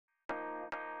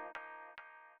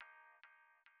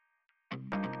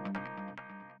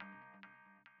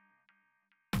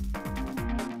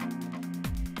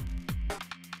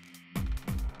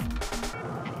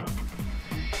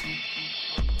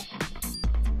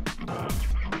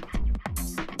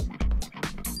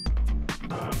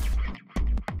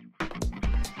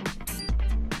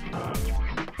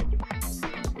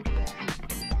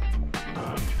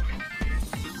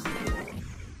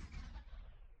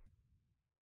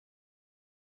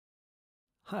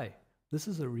Hi, this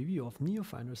is a review of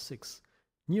NeoFinder 6.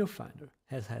 NeoFinder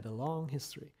has had a long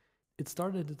history. It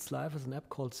started its life as an app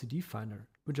called CD Finder,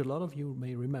 which a lot of you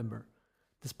may remember.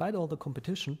 Despite all the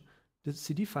competition, the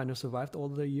CD Finder survived all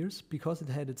the years because it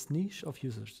had its niche of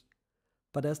users.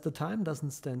 But as the time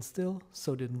doesn't stand still,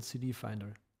 so didn't CD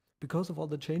Finder. Because of all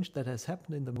the change that has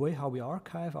happened in the way how we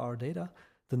archive our data,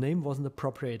 the name wasn't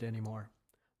appropriate anymore.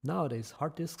 Nowadays,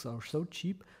 hard disks are so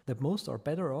cheap that most are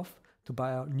better off to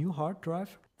buy a new hard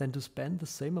drive than to spend the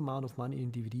same amount of money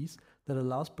in DVDs that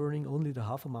allows burning only the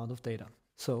half amount of data.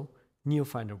 So,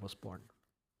 NeoFinder was born.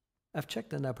 I've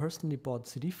checked and I personally bought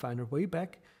CD Finder way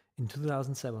back in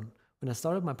 2007 when I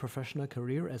started my professional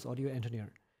career as audio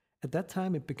engineer. At that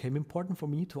time it became important for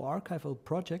me to archive old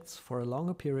projects for a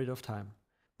longer period of time.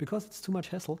 Because it's too much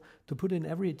hassle to put in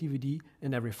every DVD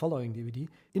and every following DVD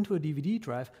into a DVD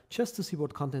drive just to see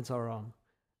what contents are on.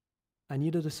 I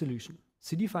needed a solution.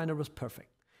 CD Finder was perfect.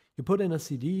 You put in a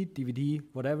CD, DVD,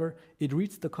 whatever, it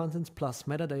reads the contents plus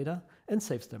metadata and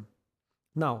saves them.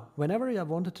 Now, whenever I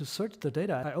wanted to search the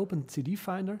data, I opened CD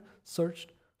Finder,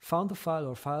 searched, found the file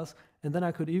or files, and then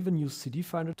I could even use CD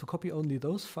Finder to copy only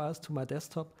those files to my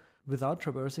desktop without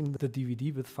traversing the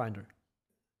DVD with Finder.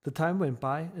 The time went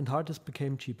by and hard disks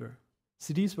became cheaper.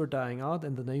 CDs were dying out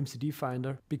and the name CD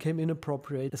Finder became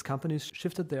inappropriate as companies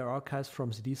shifted their archives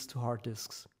from CDs to hard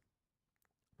disks.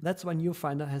 That's why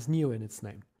NeoFinder has Neo in its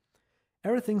name.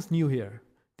 Everything's new here.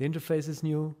 The interface is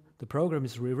new, the program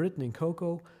is rewritten in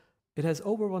Cocoa, it has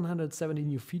over 170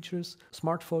 new features,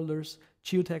 smart folders,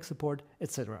 geotag support,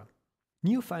 etc.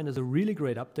 NeoFinder is a really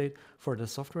great update for the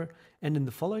software, and in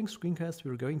the following screencast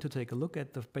we're going to take a look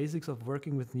at the basics of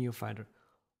working with NeoFinder,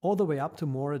 all the way up to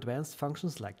more advanced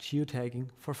functions like geotagging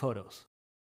for photos.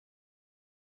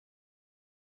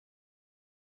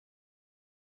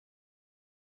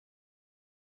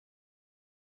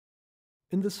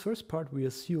 In this first part we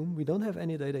assume we don't have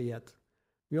any data yet.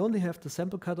 We only have the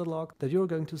sample catalog that you're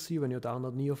going to see when you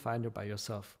download NeoFinder by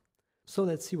yourself. So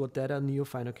let's see what data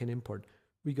NeoFinder can import.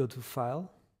 We go to File,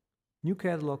 New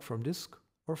Catalog from Disk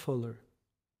or Folder.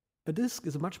 A disk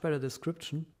is a much better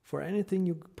description for anything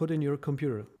you put in your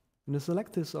computer. When you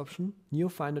select this option,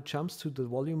 NeoFinder jumps to the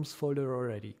volumes folder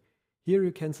already. Here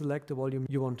you can select the volume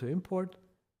you want to import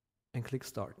and click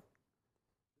Start.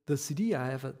 The CD I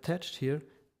have attached here,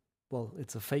 well,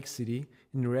 it's a fake CD.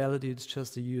 In reality it's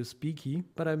just a USB key,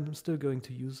 but I'm still going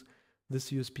to use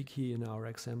this USB key in our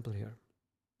example here.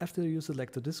 After you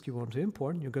select the disk you want to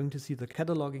import, you're going to see the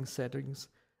cataloging settings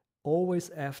always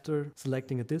after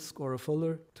selecting a disk or a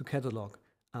folder to catalog.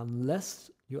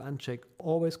 Unless you uncheck,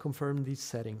 always confirm these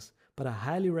settings, but I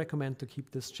highly recommend to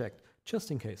keep this checked,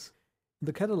 just in case. In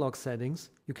the catalog settings,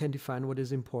 you can define what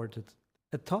is imported.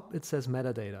 At top it says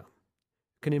metadata.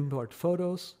 You can import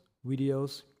photos,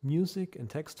 videos, music and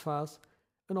text files,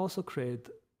 and also create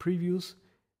previews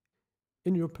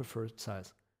in your preferred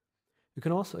size. You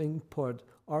can also import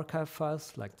archive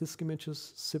files like disk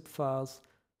images, zip files,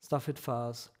 stuffit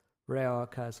files, rare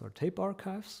archives or tape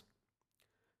archives.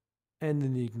 And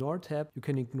in the Ignore tab, you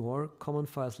can ignore common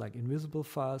files like invisible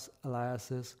files,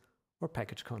 aliases, or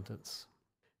package contents.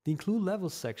 The Include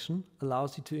Levels section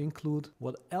allows you to include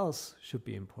what else should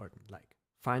be important, like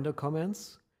Finder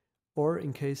comments, or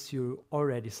in case you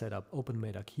already set up open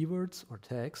meta keywords or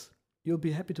tags, you'll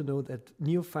be happy to know that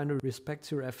NeoFinder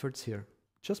respects your efforts here.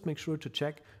 Just make sure to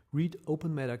check Read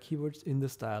open meta keywords in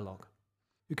this dialog.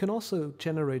 You can also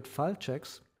generate file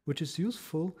checks, which is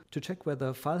useful to check whether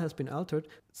a file has been altered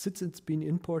since it's been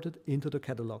imported into the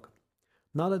catalog.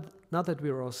 Now that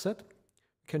we're all set,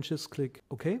 we can just click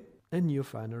OK and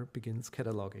NeoFinder begins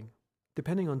cataloging.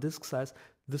 Depending on disk size,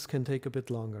 this can take a bit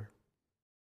longer.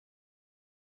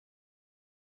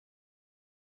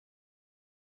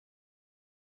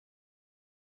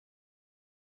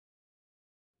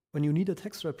 When you need a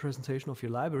text representation of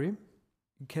your library,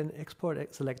 you can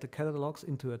export selected catalogs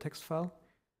into a text file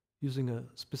using a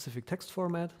specific text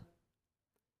format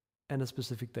and a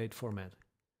specific date format.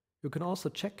 You can also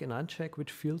check and uncheck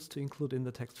which fields to include in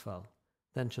the text file.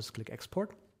 Then just click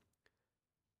Export,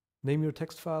 name your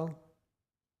text file,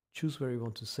 choose where you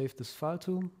want to save this file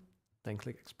to, then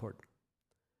click Export.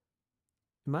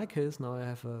 In my case, now I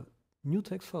have a new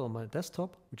text file on my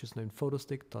desktop, which is named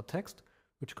photostick.txt,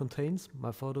 which contains my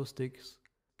photosticks,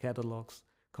 catalogs,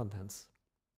 contents.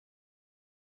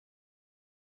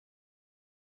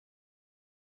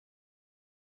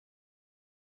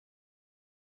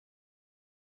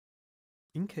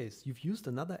 In case you've used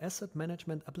another asset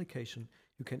management application,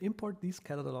 you can import these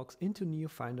catalogs into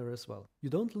NeoFinder as well. You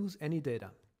don't lose any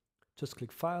data. Just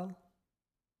click File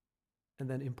and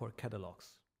then Import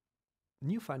Catalogs.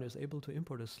 NeoFinder is able to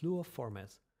import a slew of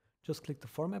formats. Just click the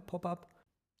Format pop-up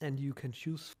and you can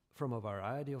choose from a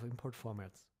variety of import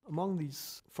formats. Among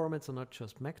these formats are not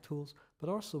just Mac tools, but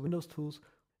also Windows tools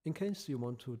in case you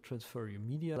want to transfer your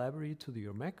media library to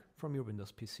your Mac from your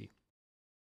Windows PC.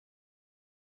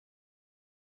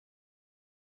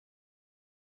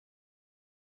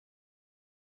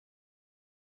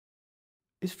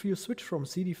 If you switch from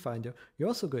NeoFinder, you're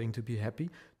also going to be happy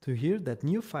to hear that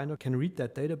NeoFinder can read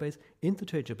that database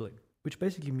interchangeably, which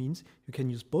basically means you can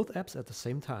use both apps at the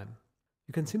same time.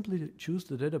 You can simply choose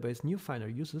the database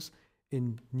NeoFinder uses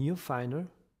in NeoFinder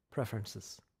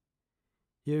Preferences.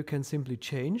 Here you can simply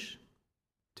change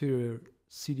to your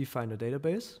CDFinder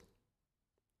database,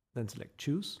 then select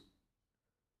Choose,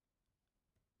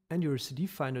 and your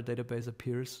CDFinder database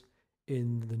appears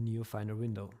in the NeoFinder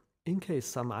window. In case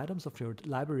some items of your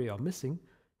library are missing,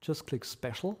 just click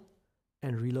Special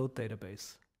and Reload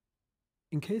Database.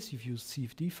 In case you've used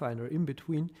CDFinder in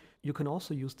between, you can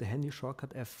also use the handy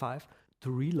shortcut F5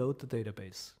 to reload the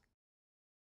database.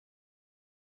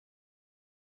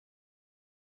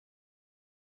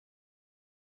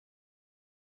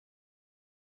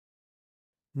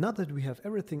 Now that we have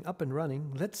everything up and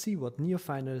running, let's see what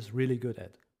NeoFinder is really good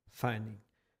at: finding.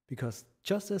 Because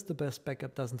just as the best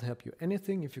backup doesn't help you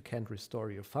anything if you can't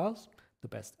restore your files, the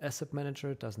best asset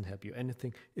manager doesn't help you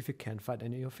anything if you can't find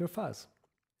any of your files.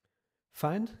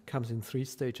 Find comes in 3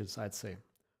 stages, I'd say.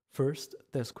 First,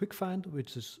 there's Quick Find,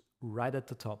 which is right at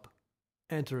the top.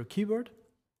 Enter a keyword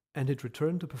and hit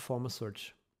Return to perform a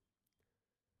search.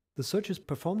 The search is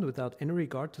performed without any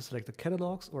regard to selected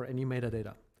catalogs or any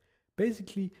metadata.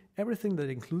 Basically, everything that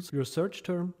includes your search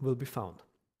term will be found.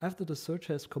 After the search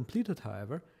has completed,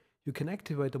 however, you can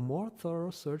activate a more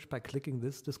thorough search by clicking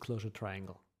this disclosure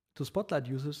triangle. To Spotlight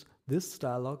users, this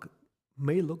dialog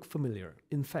may look familiar.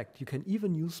 In fact, you can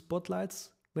even use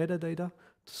Spotlight's metadata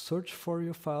to search for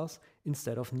your files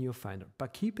instead of NeoFinder.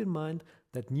 But keep in mind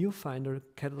that NeoFinder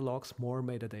catalogs more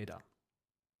metadata.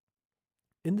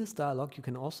 In this dialog, you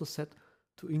can also set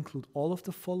to include all of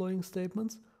the following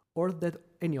statements or that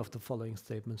any of the following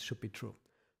statements should be true.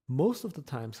 Most of the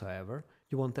times, however,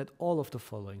 you want that all of the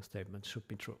following statements should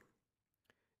be true.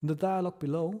 In the dialog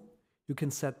below, you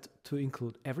can set to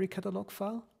include every catalog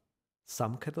file,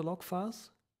 some catalog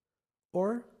files,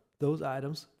 or those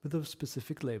items with a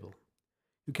specific label.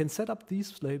 You can set up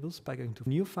these labels by going to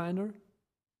NeoFinder,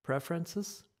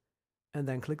 Preferences, and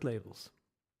then click Labels.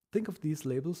 Think of these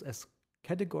labels as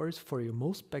categories for your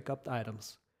most backup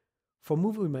items. For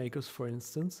movie makers, for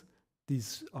instance,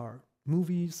 these are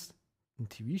movies and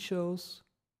TV shows,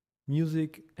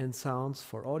 music and sounds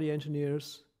for audio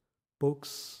engineers,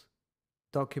 books,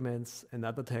 documents, and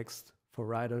other text for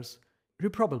writers. You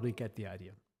probably get the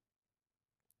idea.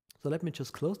 So let me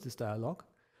just close this dialog.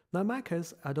 Now in my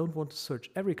case, I don't want to search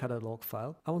every catalog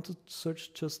file. I want to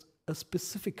search just a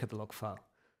specific catalog file.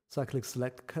 So I click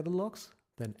Select Catalogs,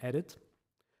 then Edit.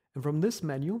 And from this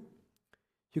menu,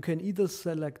 you can either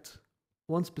select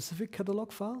one specific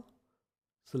catalog file,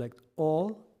 select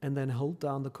all, and then hold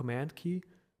down the Command key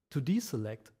to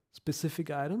deselect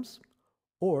specific items,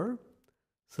 or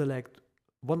select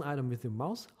one item with your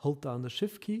mouse, hold down the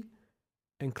Shift key,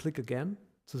 and click again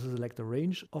to select a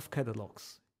range of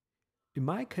catalogs. In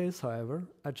my case, however,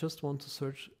 I just want to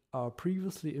search our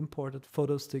previously imported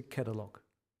photo stick catalog.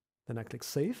 Then I click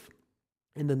Save,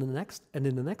 and in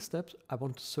the next steps, I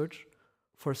want to search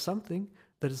for something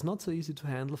that is not so easy to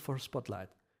handle for Spotlight,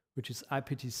 which is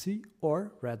IPTC,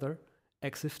 or rather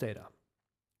EXIF data.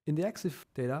 In the EXIF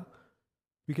data,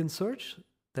 we can search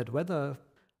that whether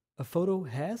a photo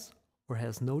has or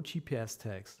has no GPS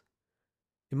tags.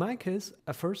 In my case,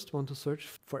 I first want to search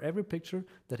for every picture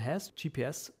that has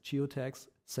GPS geotags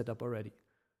set up already.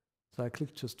 So I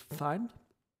click just Find,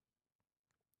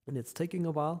 and it's taking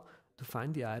a while to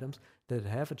find the items that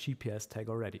have a GPS tag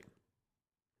already.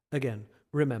 Again,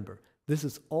 remember, this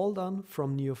is all done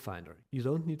from NeoFinder. You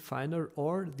don't need Finder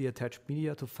or the attached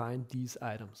media to find these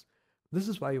items. This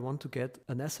is why you want to get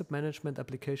an asset management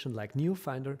application like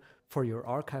NeoFinder for your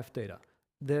archived data.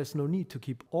 There's no need to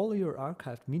keep all your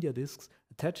archived media disks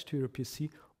attached to your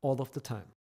PC all of the time.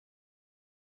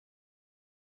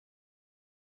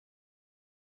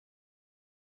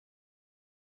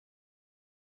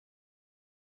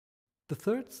 The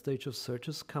third stage of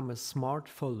searches come as smart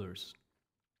folders.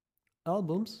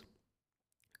 Albums,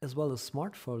 as well as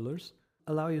smart folders,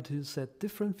 allow you to set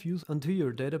different views onto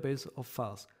your database of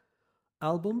files.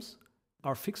 Albums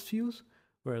are fixed views,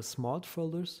 whereas smart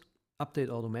folders update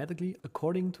automatically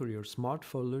according to your smart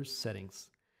folders settings.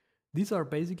 These are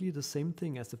basically the same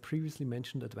thing as the previously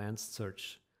mentioned advanced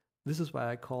search. This is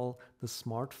why I call the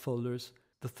smart folders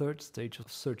the third stage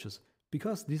of searches,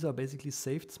 because these are basically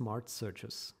saved smart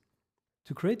searches.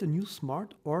 To create a new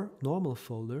smart or normal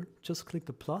folder, just click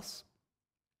the plus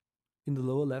in the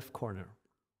lower left corner.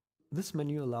 This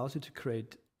menu allows you to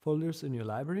create folders in your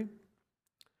library,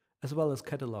 as well as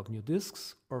catalog new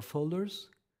disks or folders,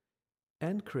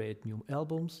 and create new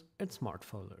albums and smart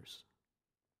folders.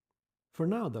 For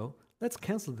now though, let's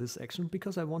cancel this action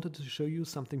because I wanted to show you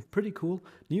something pretty cool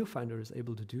NeoFinder is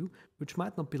able to do, which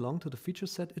might not belong to the feature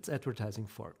set it's advertising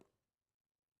for.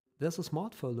 There's a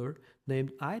smart folder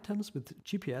named Items with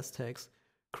GPS tags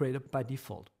created by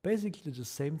default. Basically the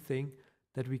same thing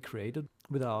that we created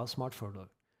with our smart folder.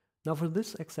 Now for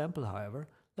this example, however,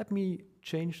 let me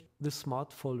change this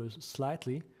smart folder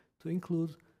slightly to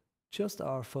include just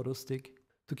our photo stick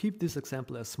to keep this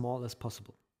example as small as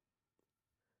possible.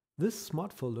 This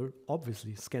smart folder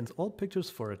obviously scans all pictures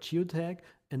for a geotag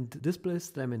and displays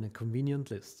them in a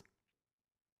convenient list.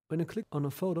 When you click on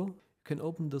a photo, you can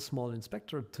open the small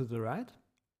inspector to the right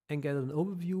and get an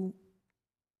overview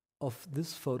of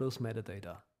this photo's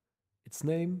metadata. Its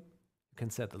name, you can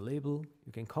set a label,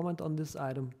 you can comment on this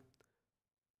item.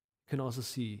 You can also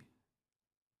see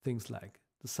things like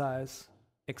the size,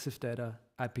 EXIF data,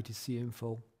 IPTC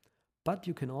info, but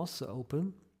you can also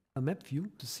open a map view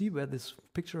to see where this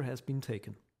picture has been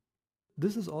taken.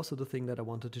 This is also the thing that I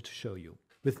wanted to show you.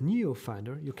 With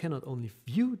NeoFinder, you can not only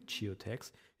view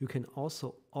geotags, you can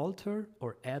also alter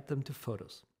or add them to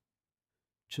photos.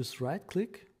 Just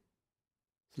right-click,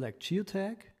 select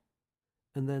geotag,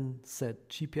 and then set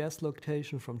GPS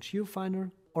location from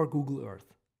GeoFinder or Google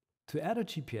Earth. To add a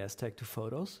GPS tag to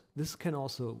photos, this can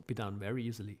also be done very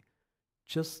easily.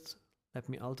 Just let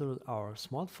me alter our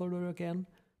smart folder again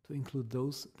to include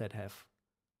those that have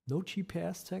no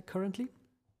GPS tag currently.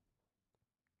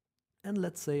 And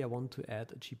let's say I want to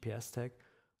add a GPS tag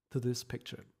to this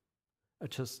picture. I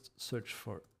just search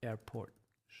for Airport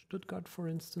Stuttgart, for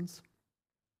instance.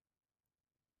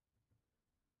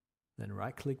 Then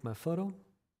right-click my photo,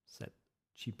 set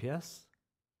GPS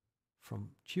from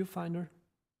GeoFinder,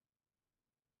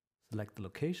 select the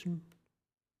location.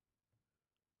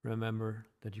 Remember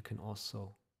that you can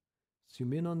also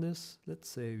zoom in on this. Let's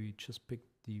say we just pick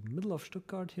the middle of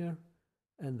Stuttgart here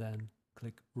and then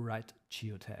click Write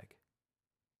Geotag.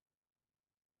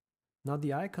 Now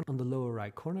the icon on the lower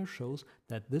right corner shows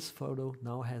that this photo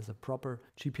now has a proper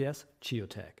GPS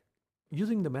geotag.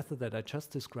 Using the method that I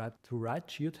just described to write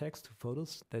geotags to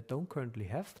photos that don't currently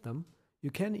have them, you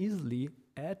can easily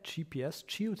add GPS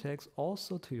geotags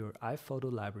also to your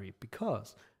iPhoto library,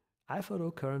 because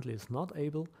iPhoto currently is not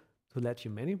able to let you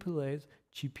manipulate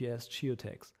GPS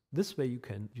geotags. This way you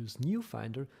can use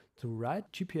NeoFinder to write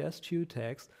GPS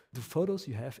geotags to photos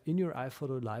you have in your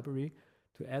iPhoto library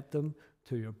to add them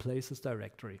to your Places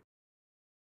directory.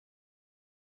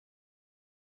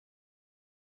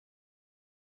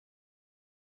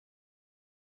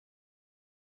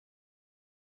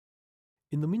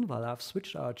 In the meanwhile, I've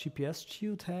switched our GPS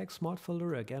geotag smart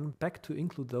folder again back to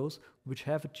include those which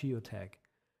have a geotag.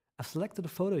 I've selected a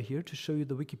photo here to show you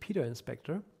the Wikipedia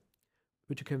inspector,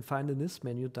 which you can find in this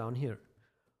menu down here.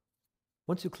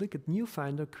 Once you click it,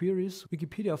 NeoFinder queries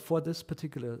Wikipedia for this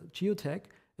particular geotag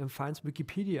and finds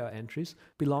Wikipedia entries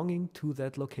belonging to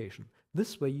that location.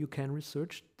 This way you can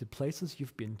research the places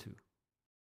you've been to.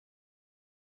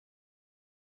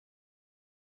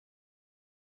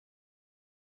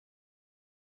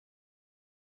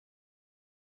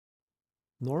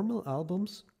 Normal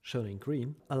albums, shown in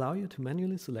green, allow you to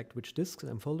manually select which disks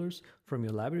and folders from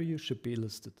your library should be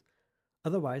listed.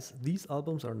 Otherwise, these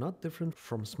albums are not different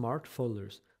from smart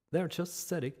folders. They are just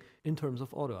static in terms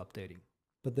of auto-updating.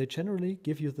 But they generally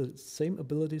give you the same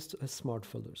abilities as smart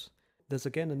folders. There's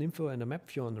again an info and a map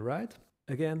view on the right.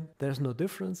 Again, there's no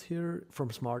difference here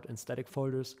from smart and static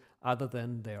folders other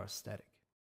than they are static.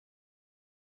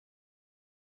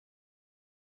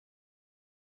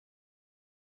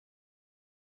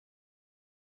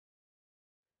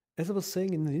 As I was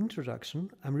saying in the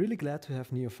introduction, I'm really glad to have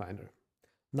NeoFinder.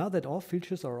 Now that all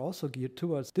features are also geared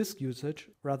towards disk usage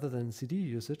rather than CD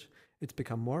usage, it's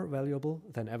become more valuable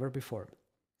than ever before.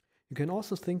 You can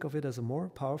also think of it as a more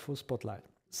powerful Spotlight,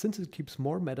 since it keeps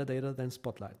more metadata than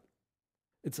Spotlight.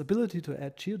 Its ability to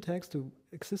add geotags to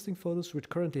existing photos which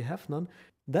currently have none,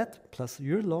 that plus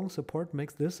year-long support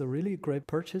makes this a really great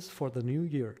purchase for the new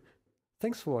year.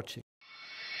 Thanks for watching.